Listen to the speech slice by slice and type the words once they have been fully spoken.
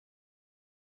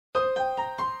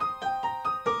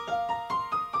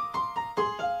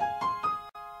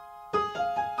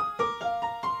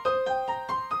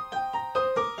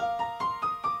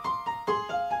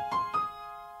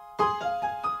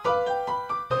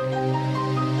Thought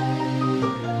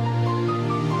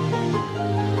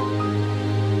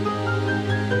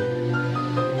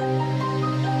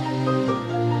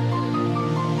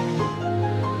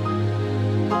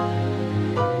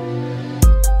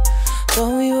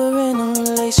we were in a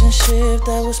relationship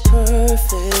that was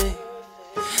perfect.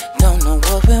 Don't know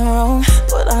what went wrong,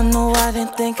 but I know I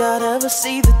didn't think I'd ever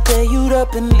see the day you'd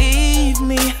up and leave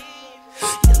me.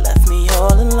 You left me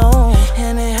all alone,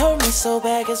 and it hurt me so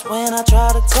bad, 'cause when I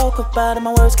tried to talk about it,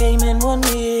 my words came in one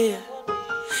ear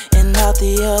and out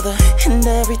the other. And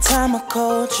every time I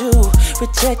called you,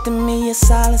 rejecting me, your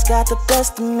silence got the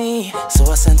best of me.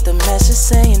 So I sent a message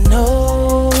saying,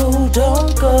 no,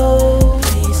 don't go,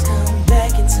 please come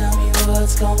back and tell me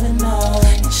what's going on.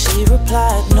 And she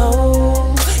replied,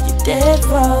 no, you're dead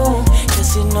wrong,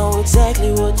 'cause you know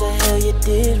exactly what the hell you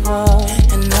did wrong.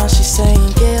 And now she's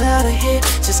saying, get out of here,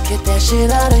 just get that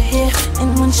shit out of here.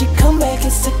 And when she come back,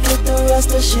 it's to get the rest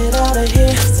of the shit out of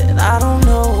here. Said I don't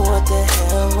know what the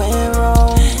hell went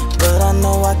wrong, but I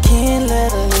know I can't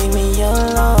let her leave me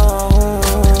alone.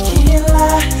 Can't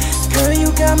lie, girl,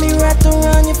 you got me wrapped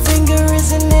around your finger.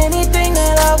 Isn't anything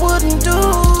that I wouldn't do.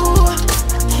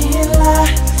 Can't lie,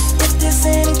 if there's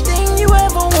anything you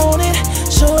ever wanted,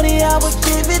 shorty, I would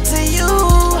give it to you.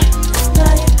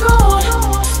 Now you're gone,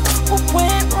 what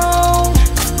went wrong?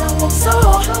 Now I'm so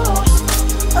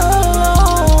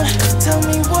alone. Tell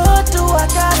me, what do I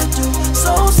gotta do?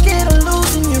 So scared of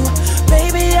losing you.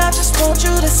 Baby, I just want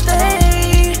you to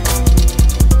stay.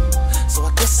 So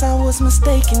I guess I was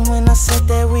mistaken when I said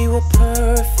that we were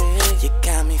perfect. You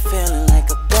got me feeling like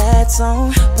a bad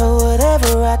song, but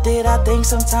whatever I did, I think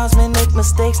sometimes men make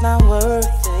mistakes not worth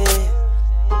it.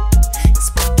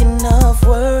 Speaking of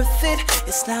worth it,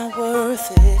 it's not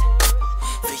worth it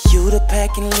for you to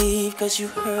pack and leave, 'cause you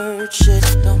hurt shit.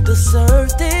 Don't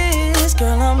deserve this,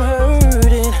 girl, I'm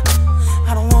hurting.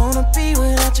 I don't wanna be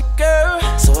without you, girl.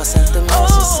 So I sent the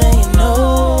message saying,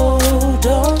 no,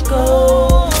 don't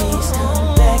go, please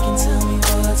come back and tell me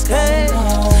what's going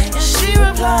on. And she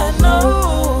replied,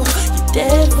 no, you're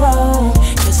dead wrong,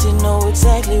 'cause you know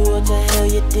exactly what the hell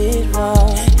you did wrong.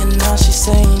 And now she's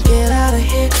saying, get out of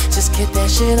here, just get that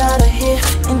shit out of here.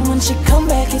 And when she come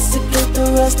back, it's to get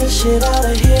the rest of the shit out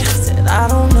of here. Said I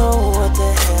don't know what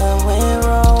the hell went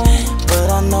wrong, but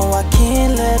I know I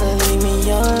can't let her leave me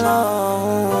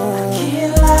alone.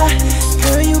 Can't lie,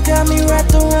 girl, you got me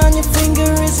wrapped around your finger.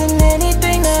 Isn't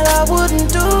anything that I wouldn't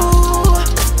do.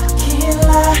 Can't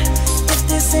lie, if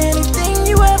there's anything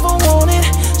you ever wanted,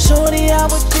 shorty, I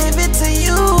would give it to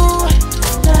you.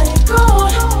 Now you're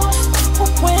gone,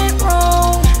 what went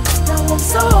wrong? Now I'm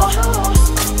so alone.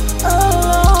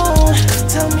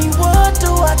 Tell me, what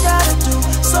do I gotta do?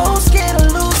 So scared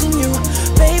of losing you.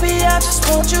 Baby, I just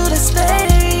want you to stay.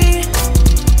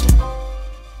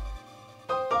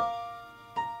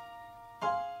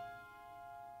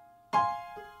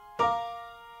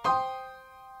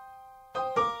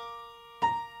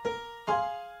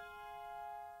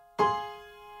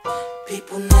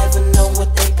 People never know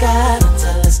what they got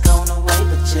until it's gone away,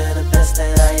 but you're the best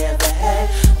that I ever had.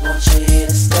 Want you here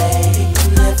to stay.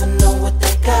 People never know what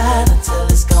they got until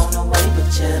it's gone away, but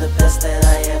you're the best that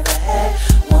I ever had.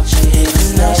 Want you here to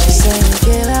stay. Now she's saying,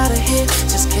 get out of here,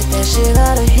 just get that shit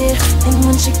out of here. And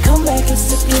when she come back,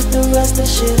 it's to get the rest of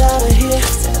the shit out of here.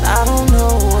 Said I don't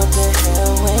know what the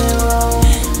hell went wrong,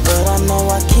 but I know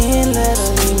I can't let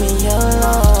her leave me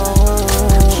alone.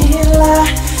 Can't lie,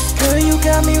 girl, you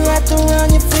got me wrapped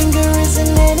around your finger.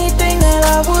 Isn't anything that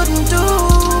I wouldn't do.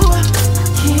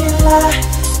 Can't lie,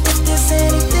 if there's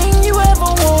anything you ever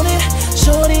wanted,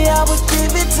 shorty, I would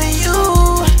give it to you.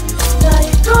 Now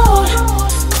you're gone,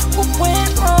 what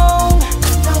went wrong?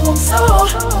 Now I'm so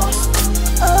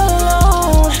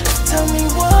alone. Tell me,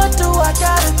 what do I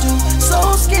gotta do? So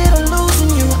scared of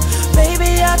losing you.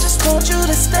 Baby, I just want you